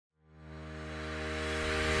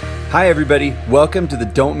Hi, everybody. Welcome to the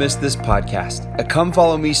Don't Miss This podcast, a Come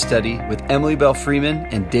Follow Me study with Emily Bell Freeman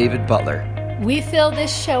and David Butler. We fill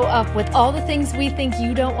this show up with all the things we think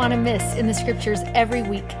you don't want to miss in the scriptures every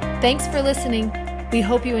week. Thanks for listening. We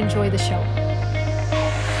hope you enjoy the show.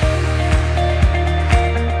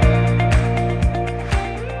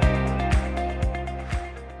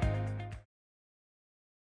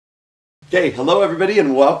 Okay, hello everybody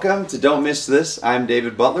and welcome to Don't Miss This. I'm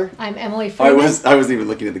David Butler. I'm Emily Freeman. I wasn't even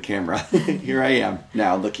looking at the camera. Here I am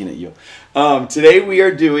now looking at you. Today we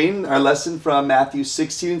are doing our lesson from Matthew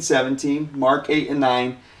 16 and 17, Mark 8 and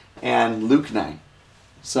 9, and Luke 9.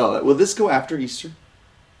 So will this go after Easter?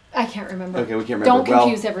 I can't remember. Okay, we can't remember. Don't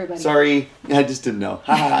confuse everybody. Sorry, I just didn't know.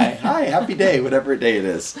 Hi, happy day, whatever day it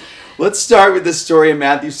is. Let's start with this story in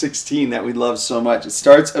Matthew 16 that we love so much. It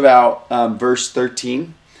starts about verse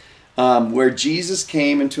 13. Where Jesus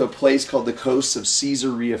came into a place called the coast of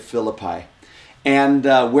Caesarea Philippi. And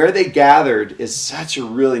where they gathered is such a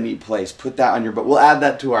really neat place. Put that on your book. We'll add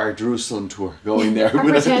that to our Jerusalem tour, going there.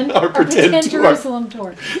 our pretend Jerusalem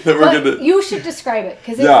tour. You should describe it,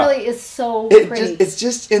 because it really is so pretty. It's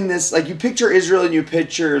just in this, like, you picture Israel and you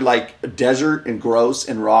picture like a desert and gross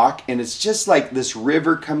and rock. And it's just like this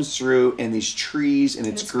river comes through and these trees and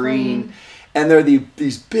it's green. And there are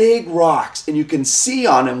these big rocks, and you can see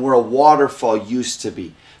on them where a waterfall used to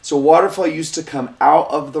be. So a waterfall used to come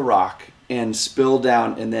out of the rock and spill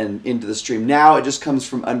down and then into the stream. Now it just comes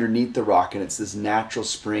from underneath the rock, and it's this natural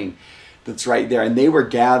spring that's right there. And they were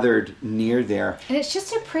gathered near there. And it's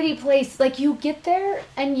just a pretty place. Like, you get there,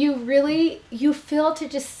 and you feel to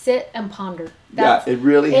just sit and ponder. It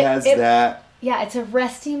really has that. Yeah, it's a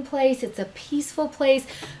resting place. It's a peaceful place.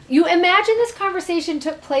 You imagine this conversation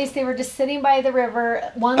took place. They were just sitting by the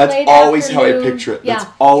river one late afternoon. That's always how I picture it. That's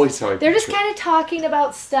always how I picture it. They're just kind of talking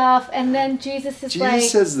about stuff, and then Jesus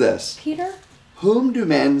says this. Peter? Whom do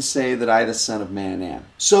men say that I, the Son of Man, am?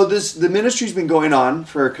 So the ministry's been going on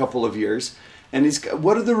for a couple of years. And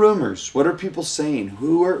what are the rumors? What are people saying?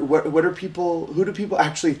 Who do people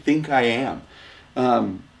actually think I am?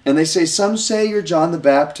 And they say, some say you're John the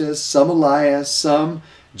Baptist, some Elias, some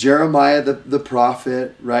Jeremiah the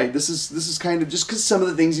prophet, right? This is kind of just because some of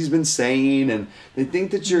the things he's been saying, and they think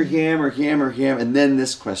that you're him or him or him. And then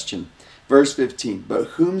this question, verse 15, but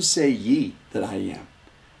whom say ye that I am?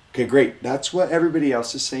 Okay, great. That's what everybody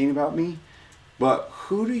else is saying about me. But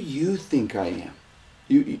who do you think I am?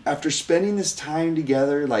 You after spending this time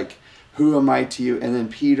together, like, who am I to you? And then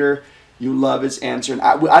Peter, you love his answer. And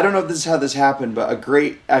I don't know if this is how this happened, but a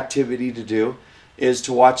great activity to do is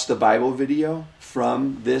to watch the Bible video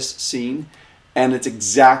from this scene. And it's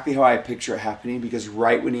exactly how I picture it happening, because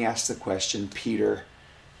right when he asks the question, Peter,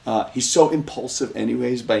 he's so impulsive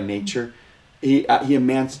anyways by nature, he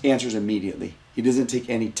answers immediately. He doesn't take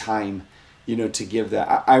any time, to give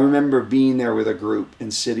that. I remember being there with a group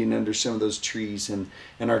and sitting under some of those trees, and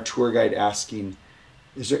our tour guide asking,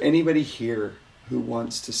 is there anybody here who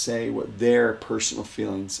wants to say what their personal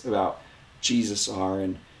feelings about Jesus are?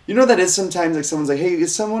 And that is sometimes like someone's like, hey,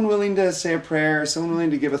 is someone willing to say a prayer? Is someone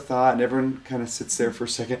willing to give a thought? And everyone kind of sits there for a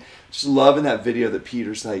second. Just love in that video that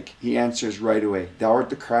Peter's like, he answers right away, thou art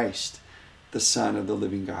the Christ, the Son of the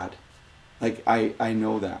living God. Like, I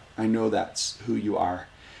know that. I know that's who you are.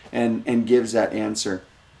 And gives that answer.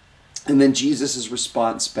 And then Jesus'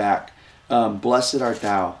 response back, blessed art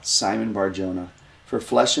thou, Simon Bar-Jonah, for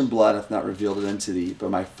flesh and blood hath not revealed it unto thee, but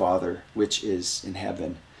my Father which is in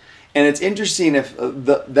heaven. And it's interesting if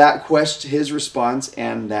that question, his response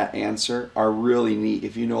and that answer are really neat.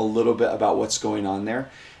 If you know a little bit about what's going on there,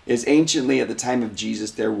 is anciently at the time of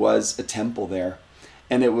Jesus, there was a temple there.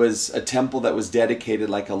 And it was a temple that was dedicated,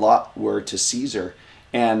 like a lot were, to Caesar.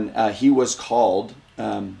 And he was called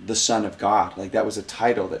the Son of God. Like, that was a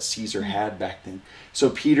title that Caesar had back then. So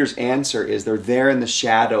Peter's answer is they're there in the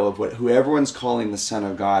shadow of who everyone's calling the Son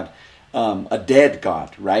of God, a dead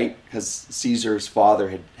God, right? Because Caesar's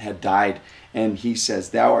father had died. And he says,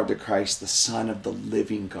 thou art the Christ, the Son of the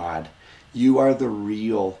living God. You are the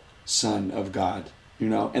real Son of God.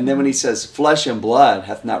 And then when he says, flesh and blood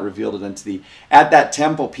hath not revealed it unto thee. At that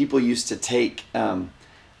temple, people used to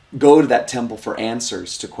go to that temple for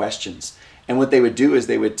answers to questions. And what they would do is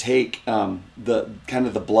they would take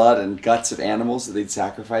the blood and guts of animals that they'd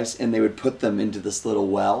sacrifice, and they would put them into this little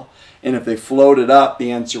well. And if they floated up,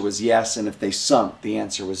 the answer was yes. And if they sunk, the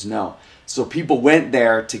answer was no. So people went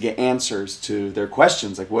there to get answers to their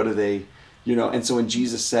questions. Like, what do they, And so when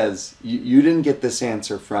Jesus says, you didn't get this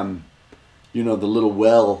answer from, the little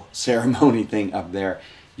well ceremony thing up there.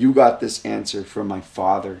 You got this answer from my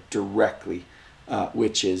Father directly,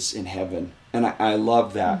 which is in heaven. And I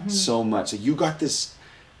love that so much. You got this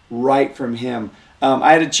right from him.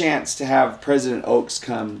 I had a chance to have President Oaks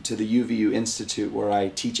come to the UVU Institute where I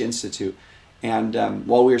teach Institute. And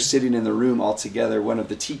while we were sitting in the room all together, one of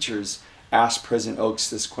the teachers asked President Oaks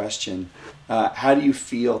this question: how do you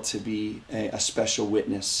feel to be a special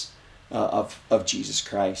witness of Jesus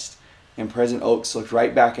Christ? And President Oaks looked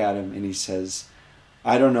right back at him and he says,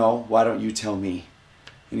 I don't know, why don't you tell me?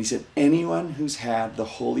 And he said, anyone who's had the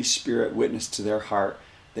Holy Spirit witness to their heart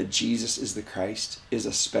that Jesus is the Christ is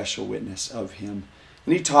a special witness of him.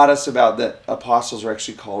 And he taught us about that apostles are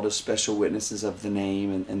actually called as special witnesses of the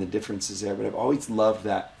name and the differences there. But I've always loved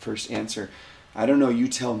that first answer. I don't know, you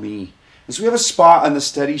tell me. And so we have a spot on the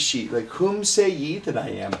study sheet, like, whom say ye that I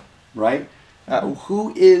am, right?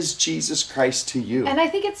 Who is Jesus Christ to you? And I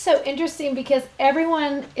think it's so interesting because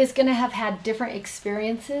everyone is going to have had different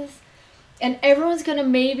experiences. And everyone's going to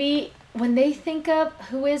maybe, when they think of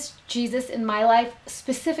who is Jesus in my life,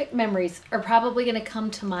 specific memories are probably going to come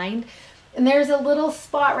to mind. And there's a little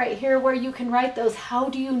spot right here where you can write those, how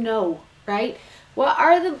do you know, right? What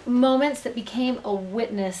are the moments that became a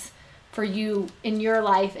witness for you in your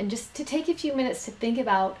life? And just to take a few minutes to think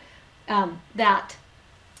about that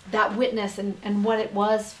witness and what it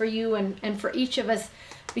was for you and for each of us,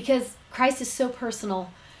 because Christ is so personal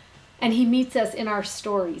and he meets us in our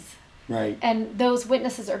stories. Right. And those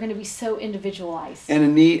witnesses are going to be so individualized. And a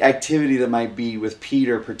neat activity that might be with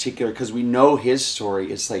Peter in particular, because we know his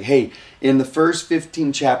story. It's like, hey, in the first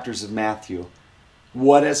 15 chapters of Matthew,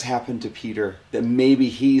 what has happened to Peter that maybe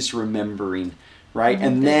he's remembering, right? Mm-hmm.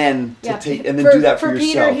 And then do that for yourself,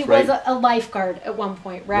 Peter, he right? was a lifeguard at one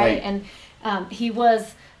point, right? And he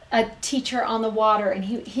was a teacher on the water, and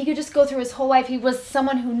he could just go through his whole life. He was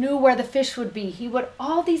someone who knew where the fish would be. He would,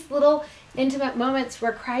 all these little intimate moments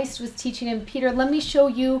where Christ was teaching him, Peter, let me show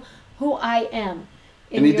you who I am.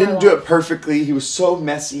 And he didn't do it perfectly. He was so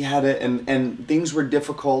messy, he had it, and things were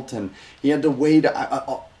difficult, and he had to wait.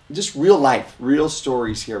 Just real life, real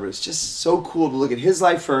stories here. But it's just so cool to look at his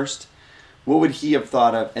life first. What would he have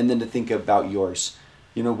thought of? And then to think about yours.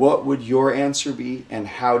 You know, what would your answer be, and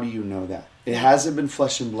how do you know that? It hasn't been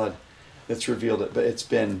flesh and blood that's revealed it, but it's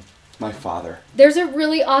been my Father. There's a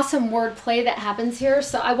really awesome word play that happens here.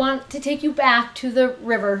 So I want to take you back to the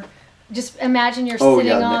river. Just imagine you're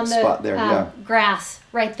sitting on the grass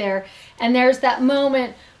right there. And there's that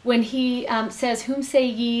moment when he says, whom say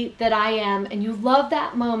ye that I am? And you love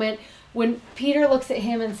that moment when Peter looks at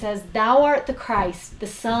him and says, thou art the Christ, the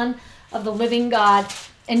Son of the living God.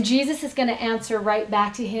 And Jesus is going to answer right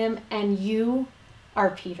back to him, and you are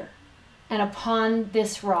Peter. And upon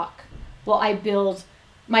this rock will I build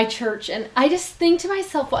my church. And I just think to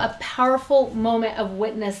myself, what a powerful moment of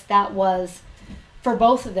witness that was for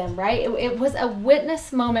both of them, right? It was a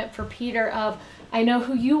witness moment for Peter of, I know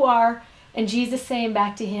who you are, and Jesus saying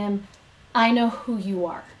back to him, I know who you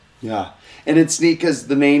are. Yeah. And it's neat because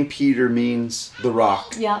the name Peter means the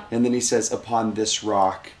rock. Yeah. And then he says, upon this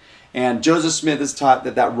rock. And Joseph Smith has taught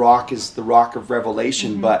that rock is the rock of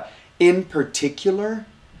revelation. Mm-hmm. But in particular,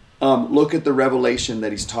 look at the revelation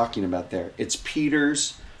that he's talking about there. It's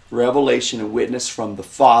Peter's revelation and witness from the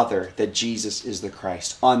Father that Jesus is the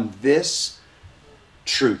Christ. On this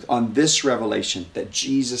truth, on this revelation that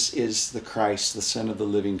Jesus is the Christ, the Son of the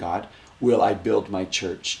living God, will I build my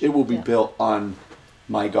church. It will be built on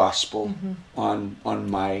my gospel, on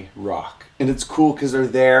my rock. And it's cool because they're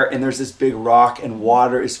there and there's this big rock and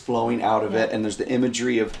water is flowing out of it, and there's the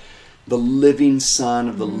imagery of the living Son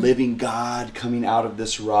of the living God coming out of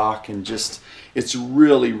this rock, and just, it's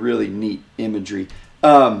really, really neat imagery.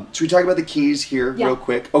 Should we talk about the keys here real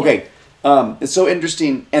quick? Okay. It's so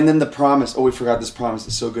interesting. And then the promise. Oh, we forgot this promise.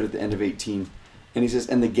 It's so good at the end of 18. And he says,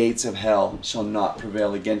 and the gates of hell shall not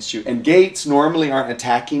prevail against you. And gates normally aren't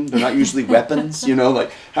attacking. They're not usually weapons. You know,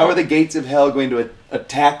 like, how are the gates of hell going to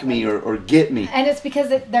attack me or get me? And it's because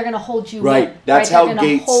they're going to hold you in. That's how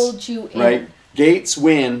gates hold you in. Right. Gates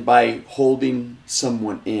win by holding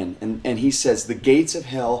someone in. And he says, the gates of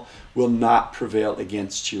hell will not prevail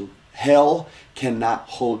against you. Hell cannot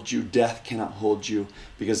hold you. Death cannot hold you,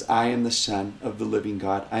 because I am the Son of the living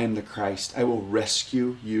God. I am the Christ. I will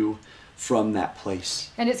rescue you from that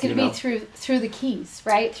place. And it's going to be through the keys,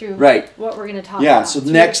 right? Through what we're going to talk about. Yeah, so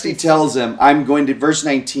next he tells him, I'm going to, verse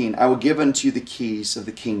 19, I will give unto you the keys of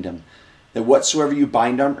the kingdom, that whatsoever you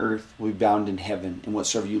bind on earth will be bound in heaven, and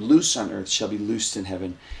whatsoever you loose on earth shall be loosed in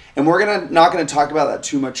heaven. And we're not going to talk about that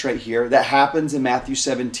too much right here. That happens in Matthew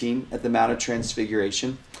 17 at the Mount of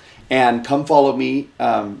Transfiguration. And Come Follow Me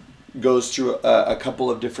goes through a couple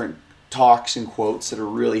of different talks and quotes that are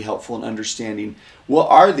really helpful in understanding what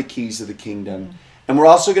are the keys of the kingdom. And we're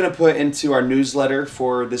also going to put into our newsletter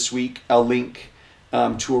for this week a link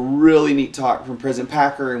to a really neat talk from President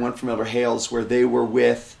Packer and one from Elder Hales, where they were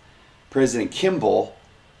with President Kimball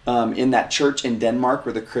in that church in Denmark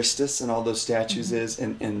where the Christus and all those statues is,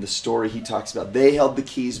 and the story he talks about. They held the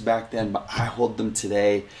keys back then, but I hold them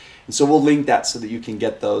today. And so we'll link that so that you can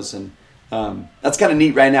get those. And that's kind of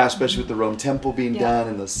neat right now, especially with the Rome Temple being done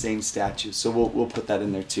and those same statues. So we'll put that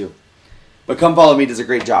in there too. But Come Follow Me does a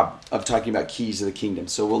great job of talking about keys of the kingdom.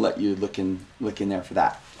 So we'll let you look in there for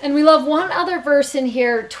that. And we love one other verse in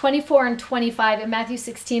here, 24 and 25 in Matthew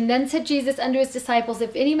 16. Then said Jesus unto his disciples,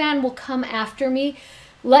 if any man will come after me,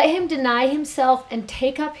 let him deny himself and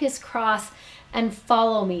take up his cross and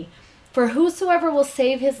follow me. For whosoever will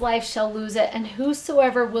save his life shall lose it, and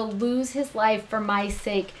whosoever will lose his life for my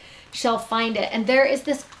sake shall find it. And there is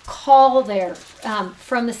this call there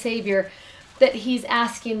from the Savior that he's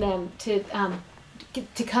asking them to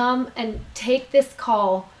come and take this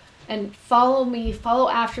call and follow me, follow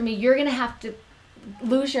after me. You're going to have to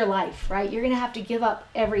lose your life, right? You're going to have to give up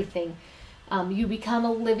everything. You become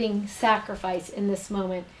a living sacrifice in this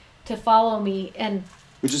moment to follow me. And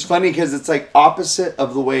which is funny because it's like opposite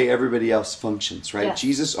of the way everybody else functions, right? Yes.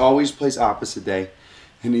 Jesus always plays opposite day.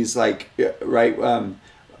 And he's like, right,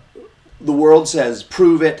 the world says,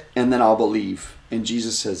 prove it and then I'll believe. And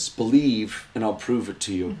Jesus says, believe and I'll prove it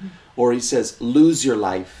to you. Mm-hmm. Or he says, lose your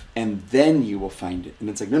life and then you will find it. And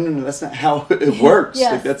it's like, no, that's not how it works.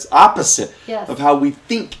 Yes. Like, that's opposite yes. of how we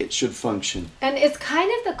think it should function. And it's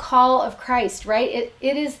kind of the call of Christ, right?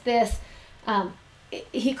 It is this,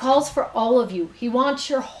 he calls for all of you. He wants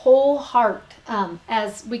your whole heart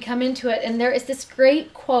as we come into it. And there is this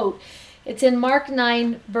great quote. It's in Mark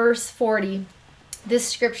 9, verse 40, this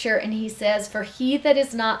scripture. And he says, for he that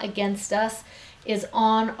is not against us is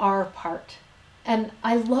on our part. And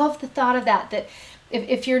I love the thought of that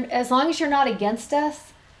if you're, as long as you're not against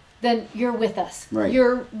us, then you're with us. Right.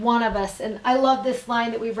 You're one of us. And I love this line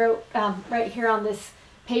that we wrote right here on this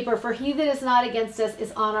paper. For he that is not against us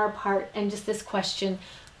is on our part. And just this question,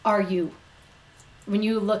 are you? When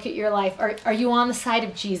you look at your life, are you on the side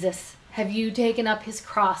of Jesus? Have you taken up his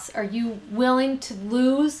cross? Are you willing to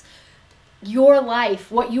lose your life,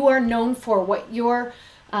 what you are known for,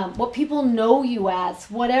 what people know you as,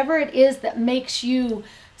 whatever it is that makes you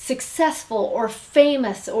successful or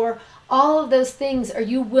famous or all of those things? Are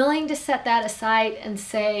you willing to set that aside and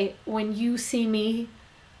say, when you see me,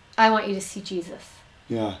 I want you to see Jesus?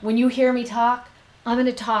 Yeah. When you hear me talk, I'm going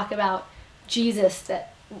to talk about Jesus.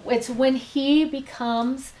 That it's when he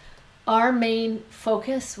becomes our main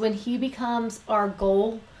focus, when he becomes our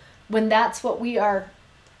goal, when that's what we are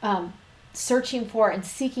searching for and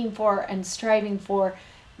seeking for and striving for,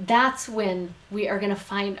 that's when we are going to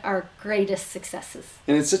find our greatest successes.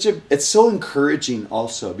 And it's so encouraging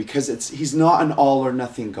also because he's not an all or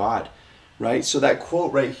nothing God, right? So that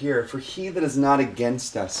quote right here, for he that is not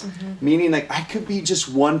against us, meaning like I could be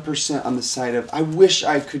just 1% on the side of, I wish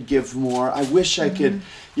I could give more. I wish I could,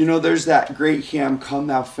 there's that great hymn, Come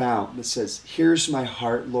Thou Fount, that says, here's my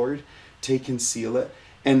heart, Lord, take and seal it.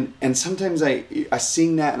 And sometimes I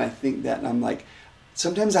sing that and I think that and I'm like,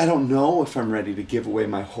 sometimes I don't know if I'm ready to give away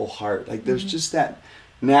my whole heart. Like there's just that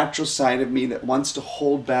natural side of me that wants to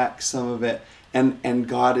hold back some of it. And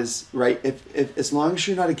God is right. If as long as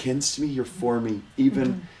you're not against me, you're for me,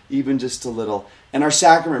 even just a little. And our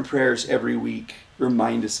sacrament prayers every week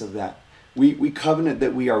remind us of that. We covenant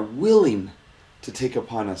that we are willing to take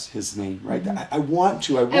upon us his name, right? I want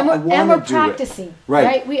to. I want to do it. And we're practicing,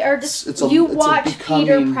 right? We are just. You watch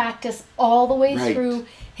Peter practice all the way through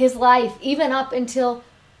his life, even up until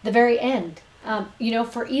the very end.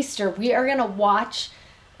 For Easter, we are going to watch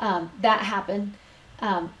that happen.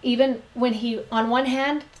 Even when he, on one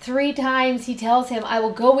hand, 3 times he tells him, I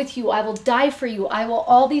will go with you, I will die for you, I will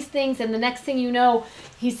all these things. And the next thing you know,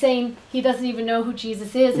 he's saying he doesn't even know who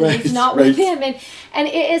Jesus is and he's not with him. And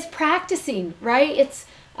it is practicing, right? It's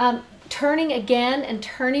turning again and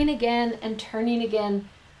turning again and turning again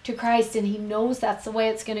to Christ. And he knows that's the way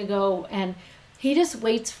it's going to go. And he just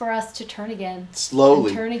waits for us to turn again. Slowly.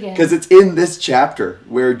 And turn again. Because it's in this chapter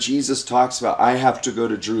where Jesus talks about, I have to go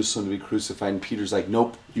to Jerusalem to be crucified. And Peter's like,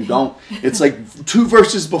 nope, you don't. It's like 2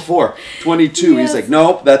 verses before, 22. Yes. He's like,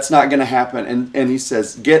 nope, that's not going to happen. And he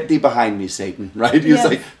says, get thee behind me, Satan. Right? He's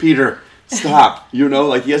like, Peter, stop. He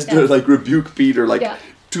has to rebuke Peter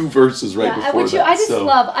 2 verses before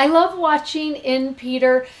that. I love watching in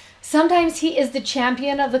Peter. Sometimes he is the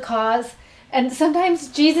champion of the cause. And sometimes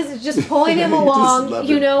Jesus is just pulling him along,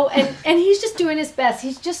 and he's just doing his best.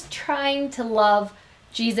 He's just trying to love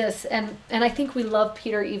Jesus. And I think we love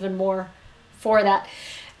Peter even more for that.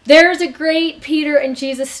 There's a great Peter and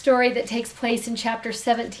Jesus story that takes place in chapter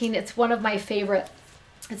 17. It's one of my favorite.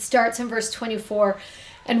 It starts in verse 24.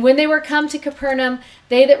 And when they were come to Capernaum,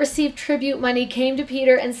 they that received tribute money came to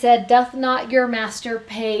Peter and said, Doth not your master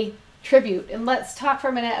pay tribute? And let's talk for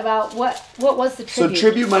a minute about what was the tribute. So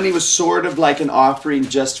tribute money was sort of like an offering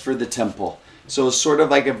just for the temple. So it was sort of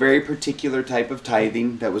like a very particular type of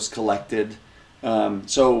tithing that was collected.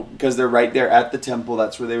 So because they're right there at the temple,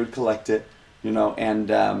 that's where they would collect it.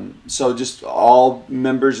 And so just all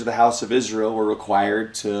members of the house of Israel were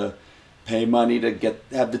required to pay money to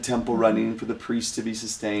have the temple running, for the priests to be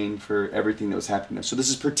sustained, for everything that was happening there. So this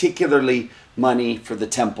is particularly money for the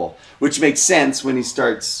temple, which makes sense when he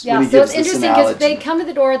starts. Yeah, when he so gives it's interesting because they come to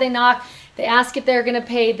the door, they knock, they ask if they're going to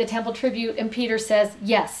pay the temple tribute, and Peter says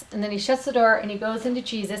yes. And then he shuts the door and he goes into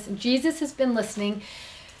Jesus, and Jesus has been listening,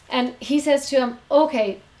 and he says to him,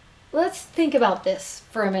 okay, let's think about this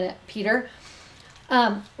for a minute, Peter.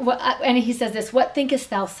 And he says this, What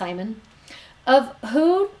thinkest thou, Simon? Of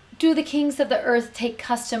who do the kings of the earth take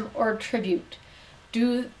custom or tribute?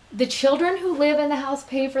 Do the children who live in the house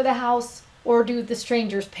pay for the house, or do the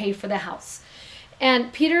strangers pay for the house?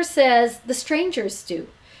 And Peter says the strangers do.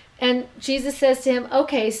 And Jesus says to him,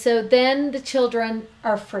 okay, so then the children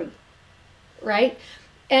are free, right?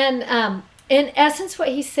 And in essence, what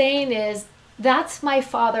he's saying is, that's my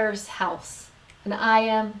Father's house, and I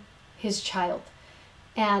am his child.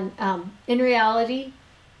 And in reality,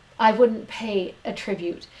 I wouldn't pay a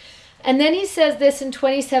tribute. And then he says this in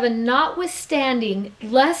 27, notwithstanding,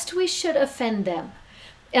 lest we should offend them.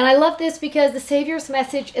 And I love this because the Savior's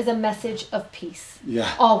message is a message of peace.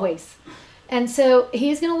 Yeah. Always. And so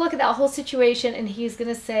he's going to look at that whole situation and he's going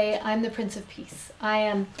to say, I'm the Prince of Peace. I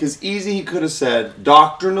am. Because easy he could have said,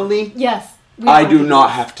 doctrinally, yes, I do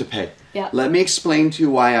not have to pay. Yeah. Let me explain to you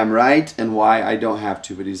why I'm right and why I don't have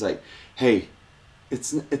to. But he's like, hey,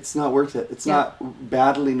 it's not worth it. It's not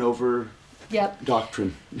battling over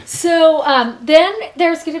doctrine. So then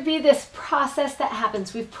there's going to be this process that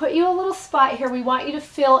happens. We've put you a little spot here. We want you to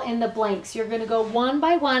fill in the blanks. You're going to go one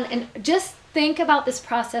by one and just think about this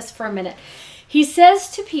process for a minute. He says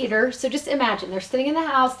to Peter, so just imagine, they're sitting in the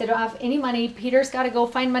house, they don't have any money. Peter's got to go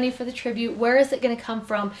find money for the tribute. Where is it going to come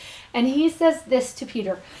from? And he says this to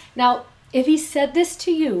Peter. Now, if he said this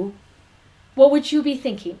to you, what would you be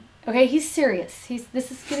thinking? Okay, he's serious.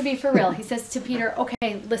 This is going to be for real. He says to Peter,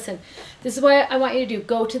 okay, listen, this is what I want you to do.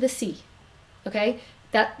 Go to the sea. Okay?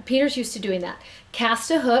 That Peter's used to doing that.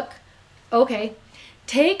 Cast a hook. Okay.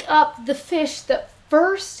 Take up the fish that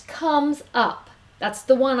first comes up. That's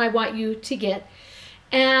the one I want you to get.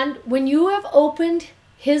 And when you have opened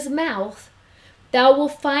his mouth, thou will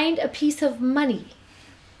find a piece of money.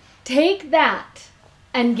 Take that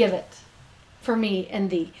and give it for me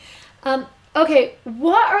and thee. Okay,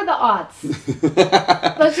 what are the odds?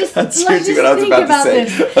 Let's just think about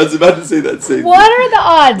this. I was about to say that same thing. What are the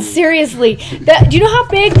odds, seriously? Do you know how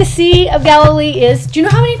big the Sea of Galilee is? Do you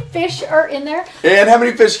know how many fish are in there? And how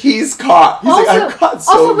many fish he's caught. He's also, like, I've caught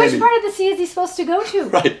so many. Which part of the sea is he supposed to go to?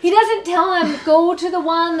 Right. He doesn't tell him, go to the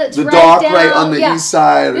one that's the right dock down. right on the east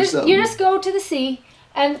side or something. You just go to the sea,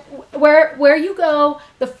 and where you go,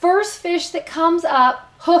 the first fish that comes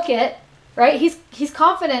up, hook it. Right? He's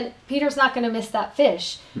confident Peter's not going to miss that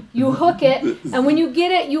fish. You hook it, and when you get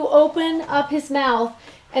it, you open up his mouth,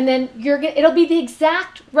 and then it'll be the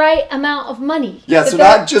exact right amount of money. Yeah, so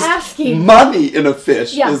not just money in a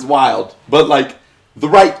fish is wild, but like the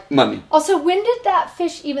right money. Also, when did that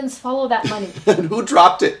fish even swallow that money? And who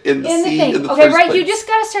dropped it in the sea thing. in the okay, first right? place? You just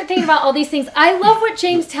got to start thinking about all these things. I love what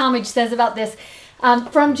James Talmage says about this.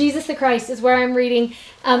 From Jesus the Christ is where I'm reading.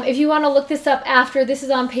 If you want to look this up after, this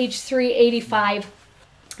is on page 385,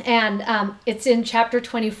 and it's in chapter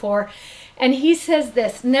 24. And he says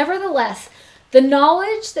this, nevertheless, the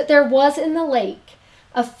knowledge that there was in the lake,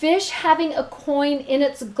 a fish having a coin in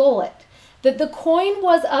its gullet, that the coin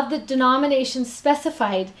was of the denomination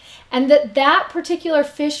specified, and that particular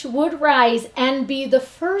fish would rise and be the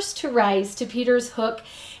first to rise to Peter's hook,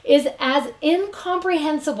 is as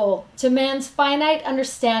incomprehensible to man's finite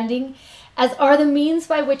understanding as are the means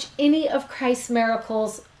by which any of Christ's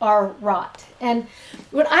miracles are wrought. And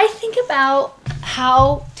when I think about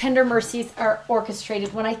how tender mercies are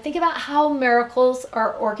orchestrated, when I think about how miracles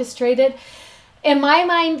are orchestrated, in my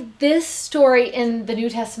mind, this story in the New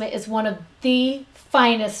Testament is one of the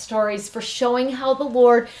finest stories for showing how the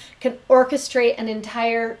Lord can orchestrate an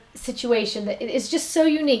entire situation that is just so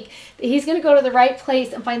unique that he's going to go to the right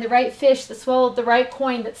place and find the right fish that swallowed the right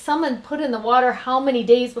coin that someone put in the water how many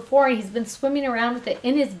days before, and he's been swimming around with it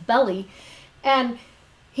in his belly, and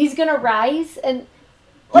he's going to rise and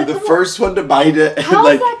be the first one to bite it. How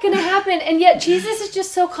is that going to happen? And yet Jesus is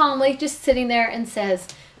just so calmly just sitting there and says,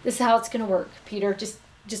 this is how it's going to work, Peter. Just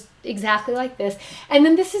just exactly like this. And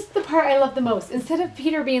then this is the part I love the most. Instead of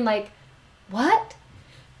Peter being like, what?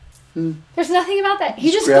 There's nothing about that.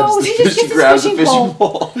 He just goes. He just gets his fishing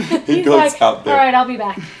pole. He goes like, out there. All right, I'll be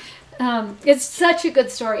back. It's such a good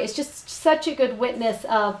story. It's just such a good witness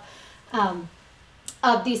of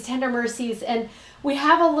these tender mercies. And we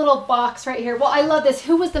have a little box right here. Well, I love this.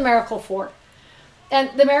 Who was the miracle for?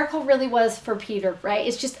 And the miracle really was for Peter, right?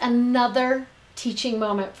 It's just another teaching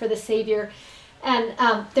moment for the Savior. And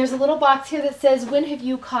there's a little box here that says, when have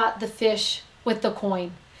you caught the fish with the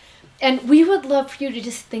coin? And we would love for you to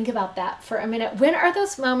just think about that for a minute. When are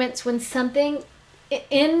those moments when something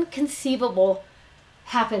inconceivable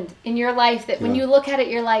happened in your life that when you look at it,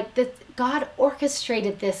 you're like, that God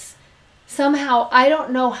orchestrated this somehow? I don't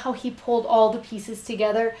know how he pulled all the pieces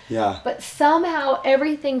together, but somehow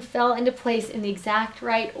everything fell into place in the exact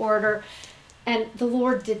right order. And the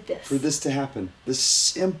Lord did this. For this to happen. This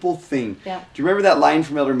simple thing. Yeah. Do you remember that line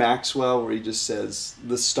from Elder Maxwell where he just says,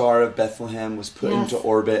 the star of Bethlehem was put into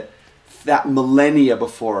orbit that millennia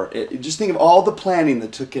before? Just think of all the planning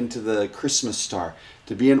that took into the Christmas star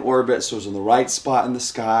to be in orbit so it was in the right spot in the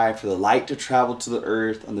sky, for the light to travel to the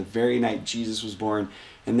earth on the very night Jesus was born.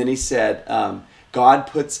 And then he said, God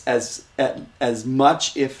puts as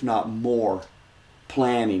much, if not more,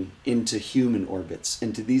 planning into human orbits,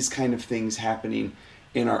 into these kind of things happening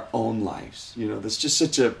in our own lives. That's just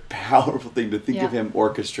such a powerful thing to think of him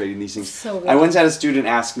orchestrating these things. So I once had a student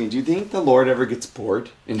ask me, do you think the Lord ever gets bored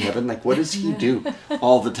in heaven? Like, what does he do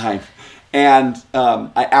all the time? And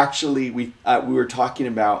we were talking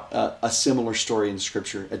about a similar story in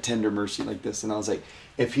Scripture, a tender mercy like this. And I was like,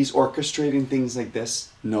 if he's orchestrating things like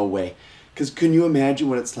this, no way. Because can you imagine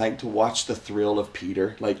what it's like to watch the thrill of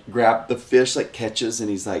Peter? Like, grab the fish, like catches, and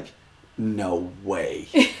he's like, no way.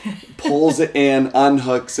 Pulls it in,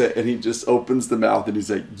 unhooks it, and he just opens the mouth and he's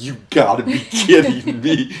like, you gotta be kidding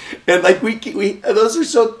me. And like we those are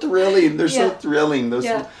so thrilling. They're so thrilling.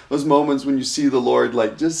 Those moments when you see the Lord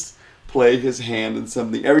like just play his hand in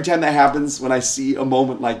something. Every time that happens, when I see a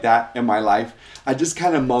moment like that in my life, I just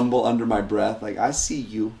kind of mumble under my breath, like, I see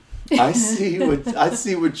you. I see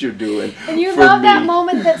what you're doing. And you love that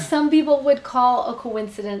moment that some people would call a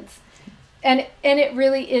coincidence. And it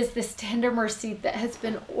really is this tender mercy that has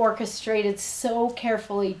been orchestrated so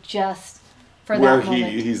carefully just for that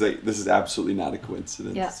moment. He's like, this is absolutely not a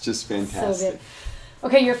coincidence. Yeah. It's just fantastic. So good.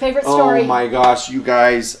 Okay, your favorite story. Oh my gosh, you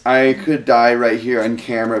guys. I could die right here on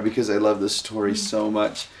camera because I love this story so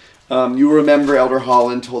much. You remember Elder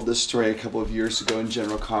Holland told this story a couple of years ago in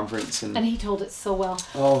General Conference. And he told it so well.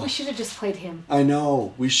 Oh, we should have just played him. I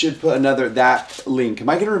know. We should put that link. Am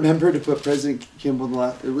I going to remember to put President Kimball in the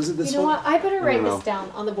last? Was it this one? You know what? I better write this down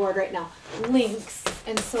on the board right now. Links.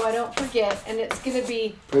 And so I don't forget. And it's going to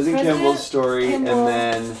be President Kimball's story and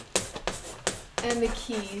then... And the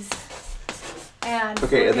keys. And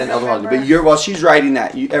okay, and then Elder Holland. But while she's writing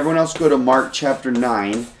that, everyone else go to Mark chapter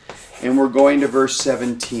 9. And we're going to verse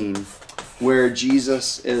 17, where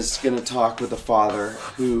Jesus is going to talk with the Father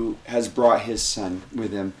who has brought his Son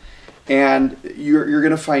with him. And you're going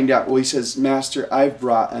to find out, well, he says, Master, I've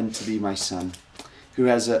brought unto thee my son, who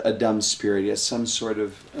has a dumb spirit. He has some sort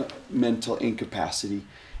of mental incapacity.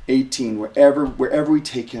 18, wherever we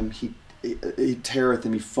take him, he teareth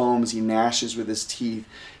him, he foams, he gnashes with his teeth.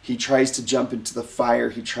 He tries to jump into the fire.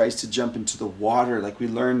 He tries to jump into the water. Like, we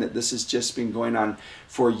learned that this has just been going on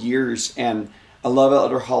for years. And I love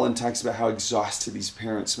Elder Holland talks about how exhausted these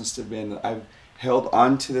parents must have been. I've held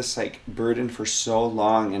on to this like burden for so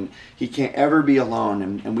long, and he can't ever be alone,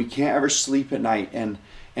 and we can't ever sleep at night. And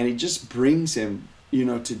he just brings him,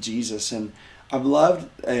 to Jesus. And I've loved,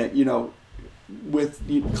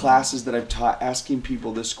 with classes that I've taught, asking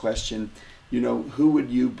people this question, who would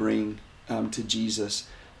you bring to Jesus?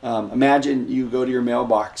 Imagine you go to your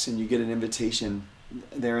mailbox and you get an invitation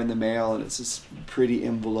there in the mail, and it's this pretty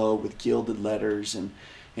envelope with gilded letters, and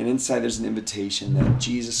inside there's an invitation that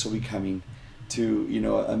Jesus will be coming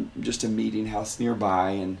to just a meeting house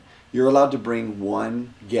nearby, and you're allowed to bring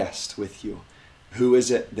one guest with you. Who is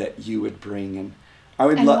it that you would bring? And I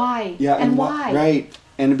would why? Yeah, and why? Right.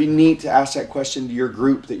 And it'd be neat to ask that question to your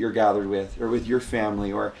group that you're gathered with, or with your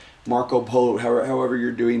family, or Marco Polo, however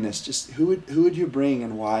you're doing this. Just who would you bring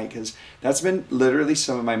and why? Because that's been literally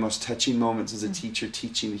some of my most touching moments as a teacher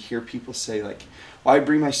teaching, to hear people say like, well, I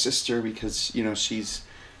bring my sister because she's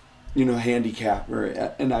handicapped,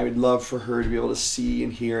 and I would love for her to be able to see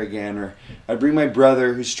and hear again. Or I bring my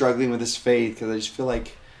brother who's struggling with his faith because I just feel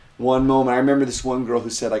like one moment. I remember this one girl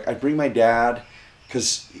who said like, I bring my dad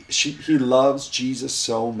because he loves Jesus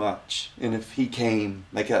so much, and if he came,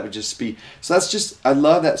 like, that would just be. So that's just, I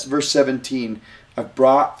love that verse 17. I've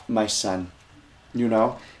brought my son. you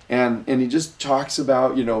know? And he just talks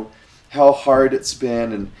about, you know, how hard it's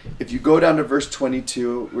been. And if you go down to verse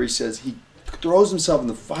 22, where he says he throws himself in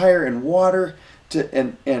the fire and water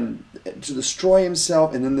to destroy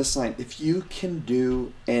himself. And then this line, if you can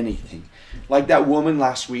do anything. Like that woman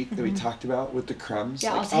last week that we talked about with the crumbs.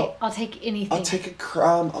 Yeah, like, I'll take anything. I'll take a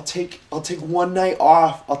crumb. I'll take one night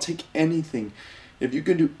off. I'll take anything. If you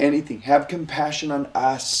can do anything, have compassion on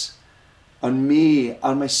us, on me,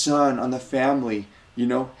 on my son, on the family. You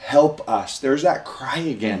know, help us. There's that cry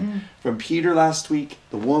again from Peter last week,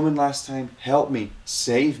 the woman last time. Help me,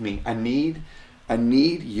 save me. I need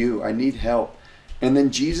you. I need help. And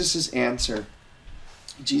then Jesus' answer.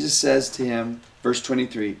 Jesus says to him, verse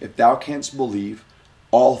 23, if thou canst believe,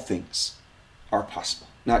 all things are possible.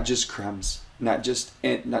 Not just crumbs, not just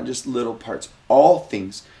little parts. All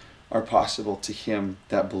things are possible to him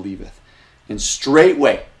that believeth. And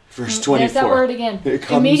straightway, verse 24. There's that word again. It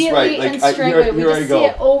comes immediately right. Like, and straightway. We just see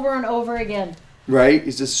it over and over again. Right?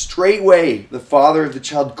 He says, straightway, the father of the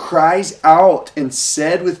child cries out and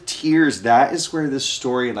said with tears. That is where this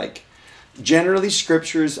story, like, generally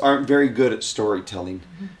scriptures aren't very good at storytelling.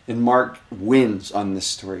 And Mark wins on this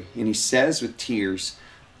story. And he says with tears,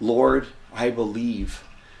 Lord, I believe.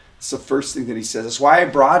 It's the first thing that he says. That's why I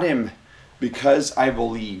brought him, because I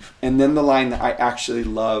believe. And then the line that I actually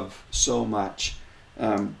love so much,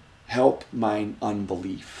 help mine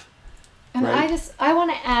unbelief. And right? I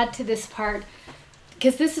want to add to this part,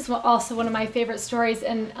 because this is also one of my favorite stories.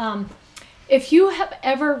 And if you have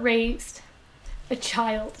ever raised a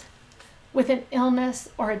child with an illness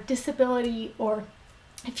or a disability, or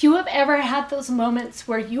if you have ever had those moments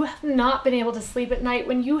where you have not been able to sleep at night,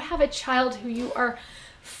 when you have a child who you are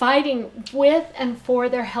fighting with and for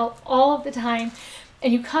their health all of the time,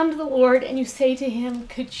 and you come to the Lord and you say to him,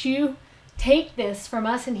 could you take this from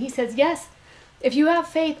us? And he says, yes. If you have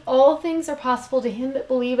faith, all things are possible to him that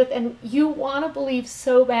believeth. And you want to believe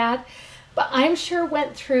so bad, but I'm sure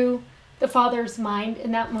went through the father's mind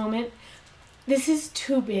in that moment, this is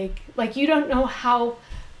too big. Like, you don't know how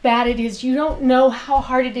bad it is. You don't know how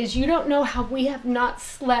hard it is. You don't know how we have not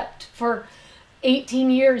slept for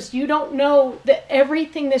 18 years. You don't know that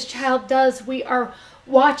everything this child does, we are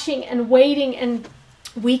watching and waiting, and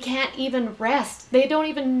we can't even rest. They don't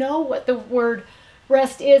even know what the word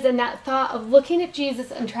rest is. And that thought of looking at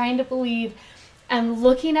Jesus and trying to believe, and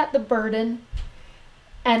looking at the burden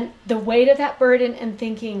and the weight of that burden, and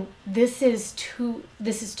thinking, this is too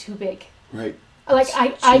big. Right. Like,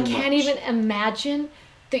 I can't even imagine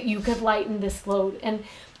that you could lighten this load. And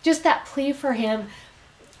just that plea for him,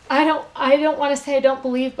 I don't want to say I don't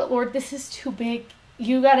believe, but Lord, this is too big.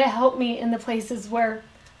 You got to help me in the places where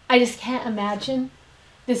I just can't imagine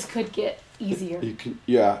this could get easier.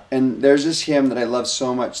 Yeah. And there's this hymn that I love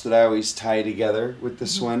so much that I always tie together with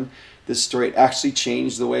this one. This story, it actually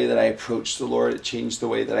changed the way that I approach the Lord. It changed the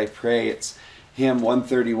way that I pray. It's hymn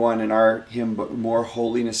 131 in our hymn, But More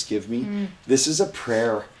Holiness Give Me. This is a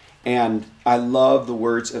prayer. And I love the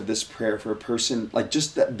words of this prayer for a person, like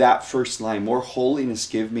just that first line, more holiness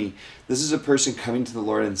give me. This is a person coming to the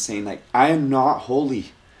Lord and saying, like, I am not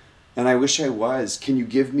holy and I wish I was. Can you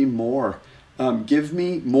give me more? Give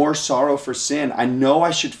me more sorrow for sin. I know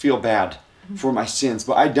I should feel bad for my sins,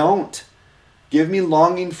 but I don't. Give me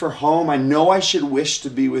longing for home. I know I should wish to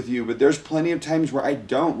be with you, but there's plenty of times where I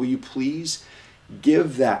don't. Will you please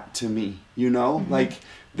give that to me? You know, like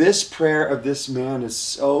this prayer of this man is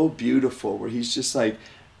so beautiful, where he's just like,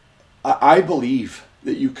 I believe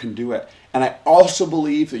that you can do it. And I also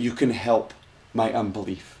believe that you can help my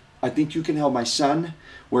unbelief. I think you can help my son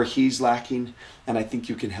where he's lacking, and I think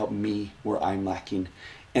you can help me where I'm lacking.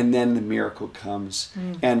 And then the miracle comes.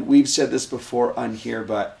 And we've said this before on here,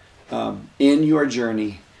 but in your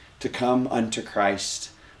journey to come unto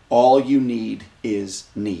Christ, all you need is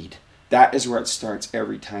need. That is where it starts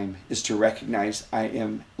every time, is to recognize I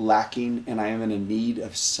am lacking and I am in a need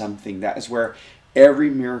of something. That is where every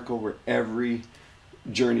miracle, where every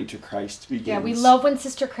journey to Christ begins. Yeah, we love when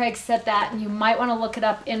Sister Craig said that, and you might want to look it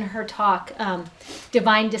up in her talk,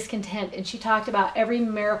 Divine Discontent. And she talked about every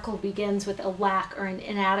miracle begins with a lack or an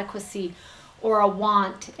inadequacy or a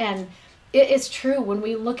want. And it is true, when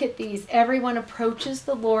we look at these, everyone approaches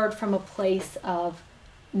the Lord from a place of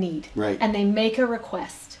need. Right. And they make a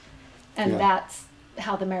request. And that's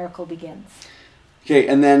how the miracle begins. Okay,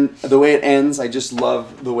 and then the way it ends, I just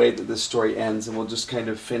love the way that this story ends, and we'll just kind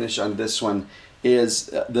of finish on this one, is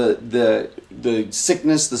the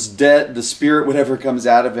sickness, this dead, the spirit, whatever comes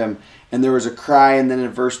out of him, and there was a cry, and then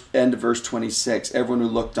in end of verse 26, everyone who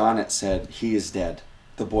looked on it said, he is dead,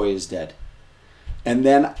 the boy is dead. And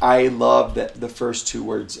then I love that the first two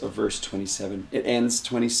words of verse 27, it ends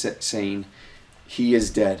 26 saying, he is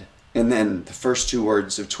dead. And then the first two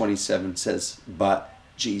words of 27 says, but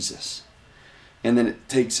Jesus. And then it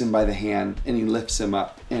takes him by the hand and he lifts him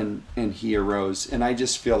up and he arose. And I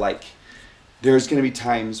just feel like there's going to be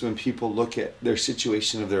times when people look at their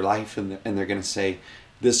situation of their life and they're going to say,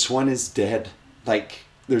 this one is dead. Like,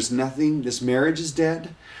 there's nothing, this marriage is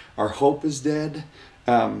dead. Our hope is dead.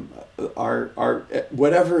 Our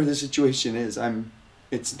whatever the situation is,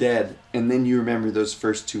 it's dead. And then you remember those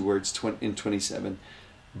first two words in 27,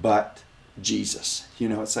 but Jesus. You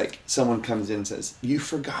know, it's like someone comes in and says, you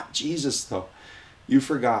forgot Jesus though. You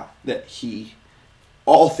forgot that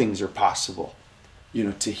all things are possible, you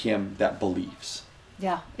know, to him that believes.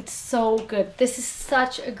 Yeah, it's so good. This is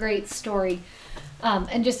such a great story.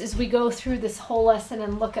 And just as we go through this whole lesson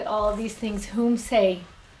and look at all of these things, whom say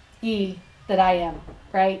ye that I am,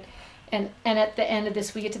 right? And at the end of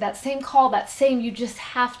this, we get to that same call, that same, you just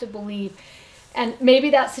have to believe. And maybe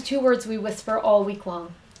that's the two words we whisper all week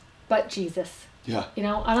long, but Jesus. Yeah. You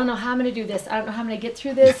know, I don't know how I'm going to do this. I don't know how I'm going to get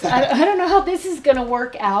through this. I don't know how this is going to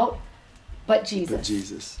work out, but Jesus. But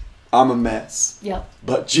Jesus. I'm a mess. Yep.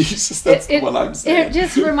 But Jesus, that's what I'm saying. It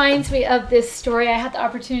just reminds me of this story. I had the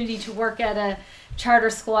opportunity to work at a charter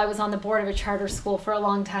school. I was on the board of a charter school for a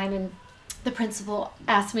long time, and the principal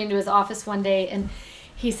asked me into his office one day, and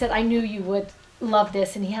he said, I knew you would love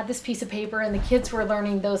this. And he had this piece of paper, and the kids were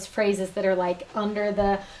learning those phrases that are like under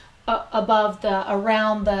the, above the,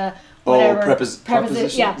 around the, whatever.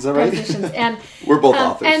 Prepositions? Yeah, is that right? prepositions. And we're both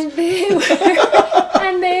authors. And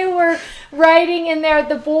they were writing in there,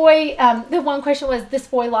 the boy, the one question was, this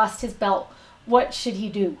boy lost his belt. What should he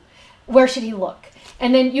do? Where should he look?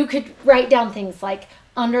 And then you could write down things like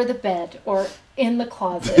under the bed or in the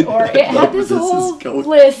closet, or it had this whole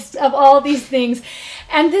list of all these things.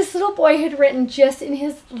 And this little boy had written just in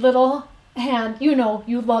his little hand, you know,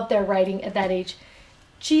 you love their writing at that age,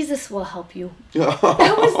 Jesus will help you.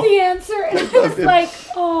 That was the answer. And I was like,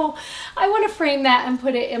 oh, I want to frame that and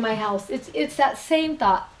put it in my house. It's that same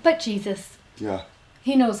thought, but Jesus. Yeah.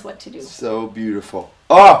 He knows what to do. So beautiful.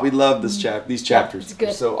 Oh, we love these chapters. Yeah, it's good.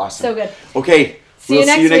 They're so awesome. So good. Okay. We'll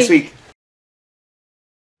see you next week.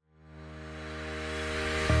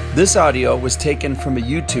 This audio was taken from a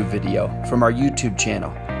YouTube video from our YouTube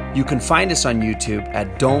channel. You can find us on YouTube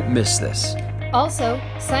at Don't Miss This. Also,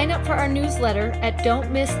 sign up for our newsletter at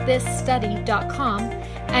don'tmissthisstudy.com,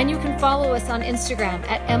 and you can follow us on Instagram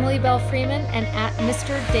at Emily Bell Freeman and at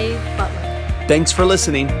Mr. Dave Butler. Thanks for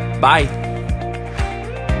listening. Bye.